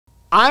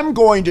I'm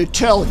going to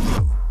tell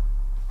you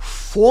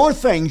 4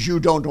 things you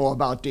don't know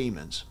about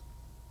demons.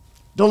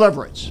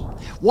 Deliverance,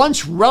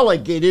 once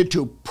relegated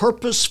to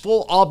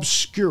purposeful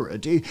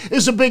obscurity,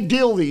 is a big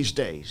deal these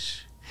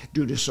days.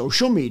 Due to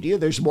social media,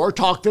 there's more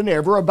talk than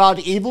ever about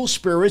evil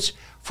spirits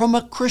from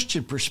a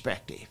Christian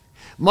perspective.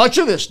 Much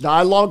of this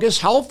dialogue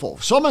is helpful,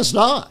 some is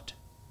not.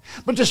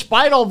 But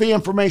despite all the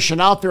information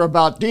out there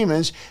about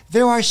demons,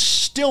 there are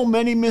still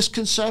many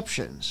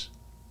misconceptions.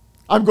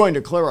 I'm going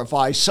to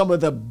clarify some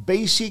of the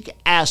basic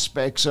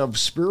aspects of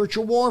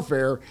spiritual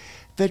warfare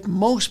that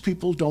most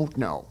people don't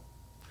know.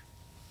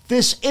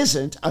 This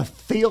isn't a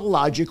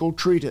theological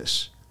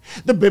treatise.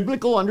 The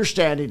biblical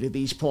understanding of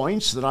these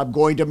points that I'm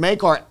going to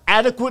make are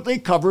adequately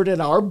covered in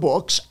our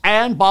books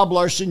and Bob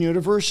Larson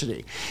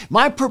University.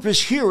 My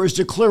purpose here is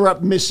to clear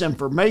up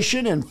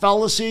misinformation and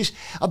fallacies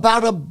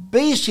about a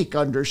basic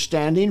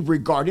understanding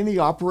regarding the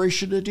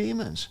operation of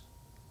demons.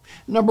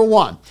 Number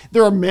 1,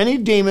 there are many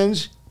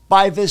demons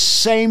by the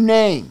same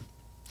name.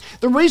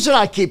 The reason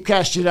I keep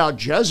casting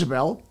out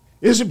Jezebel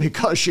isn't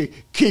because she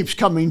keeps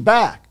coming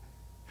back.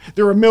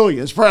 There are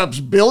millions, perhaps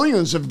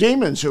billions of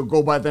demons who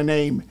go by the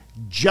name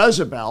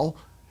Jezebel.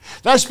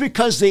 That's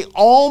because they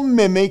all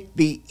mimic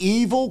the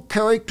evil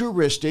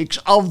characteristics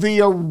of the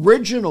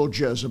original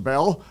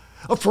Jezebel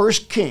of 1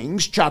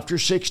 Kings chapter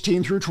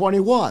 16 through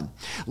 21.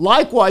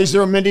 Likewise,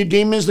 there are many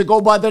demons that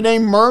go by the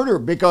name murder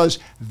because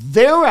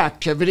their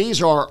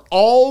activities are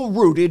all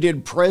rooted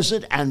in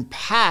present and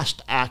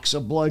past acts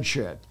of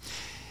bloodshed.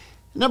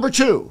 Number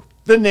 2,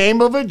 the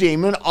name of a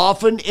demon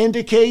often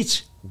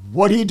indicates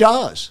what he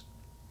does.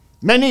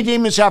 Many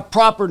demons have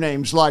proper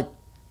names like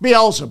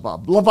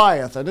Beelzebub,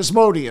 Leviathan,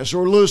 Asmodeus,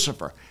 or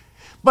Lucifer,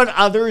 but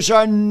others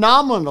are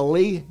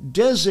nominally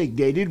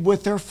designated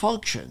with their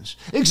functions.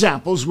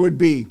 Examples would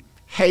be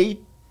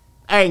hate,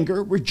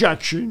 anger,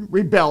 rejection,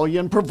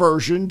 rebellion,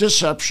 perversion,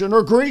 deception,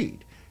 or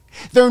greed.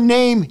 Their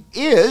name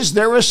is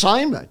their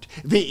assignment,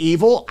 the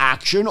evil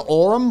action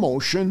or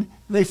emotion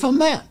they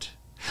foment.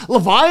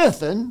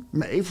 Leviathan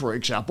may, for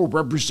example,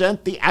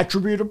 represent the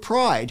attribute of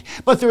pride,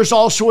 but there's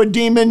also a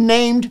demon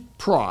named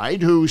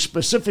Pride who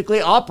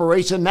specifically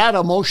operates in that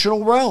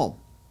emotional realm.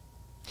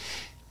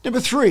 Number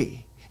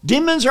 3,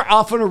 demons are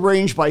often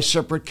arranged by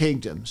separate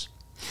kingdoms.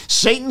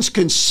 Satan's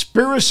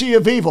conspiracy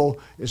of evil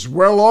is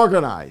well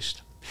organized.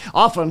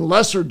 Often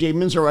lesser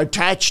demons are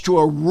attached to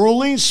a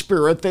ruling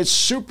spirit that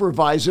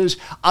supervises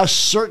a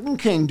certain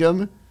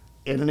kingdom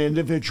in an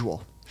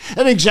individual.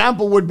 An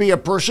example would be a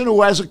person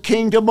who has a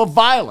kingdom of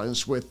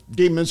violence with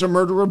demons of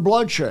murder and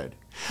bloodshed.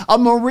 A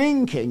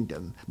marine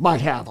kingdom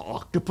might have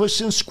octopus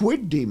and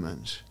squid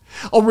demons.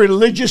 A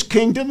religious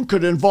kingdom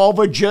could involve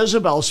a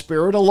Jezebel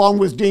spirit along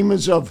with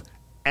demons of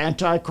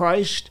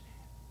Antichrist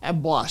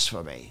and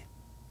blasphemy.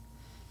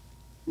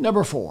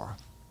 Number 4,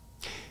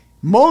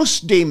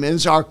 most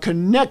demons are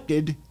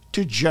connected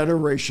to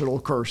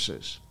generational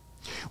curses.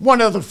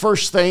 One of the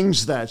first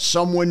things that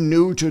someone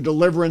new to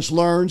deliverance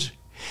learns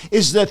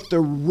is that the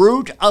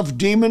root of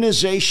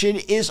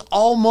demonization is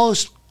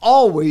almost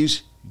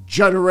always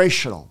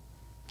generational.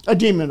 A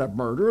demon of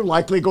murder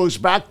likely goes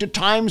back to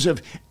times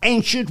of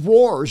ancient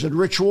wars and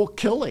ritual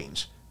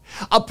killings.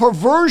 A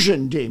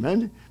perversion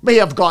demon may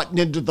have gotten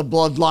into the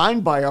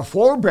bloodline by a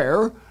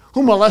forebear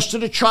who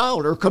molested a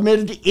child or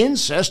committed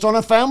incest on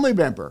a family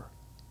member.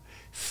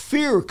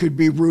 Fear could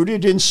be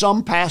rooted in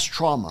some past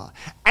trauma,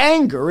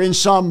 anger in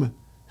some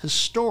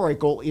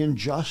historical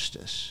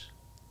injustice.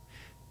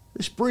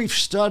 This brief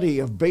study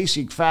of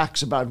basic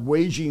facts about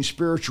waging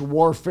spiritual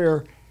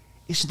warfare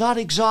is not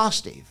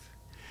exhaustive.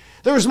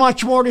 There's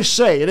much more to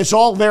say, and it's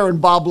all there in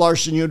Bob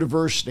Larson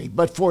University.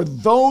 But for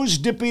those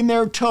dipping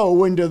their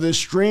toe into the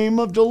stream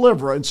of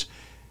deliverance,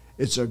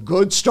 it's a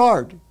good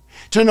start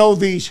to know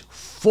these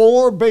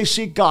 4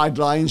 basic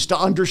guidelines to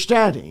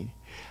understanding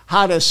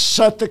how to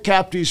set the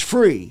captives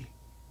free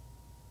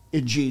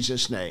in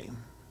Jesus' name.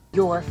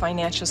 Your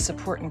financial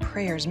support and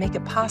prayers make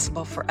it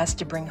possible for us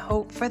to bring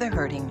hope for the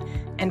hurting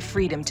and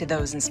freedom to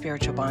those in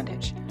spiritual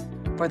bondage.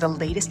 For the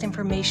latest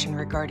information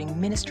regarding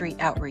ministry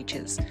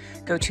outreaches,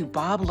 go to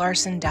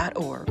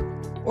boblarson.org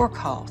or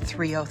call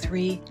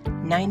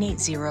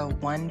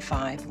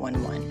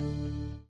 303-980-1511.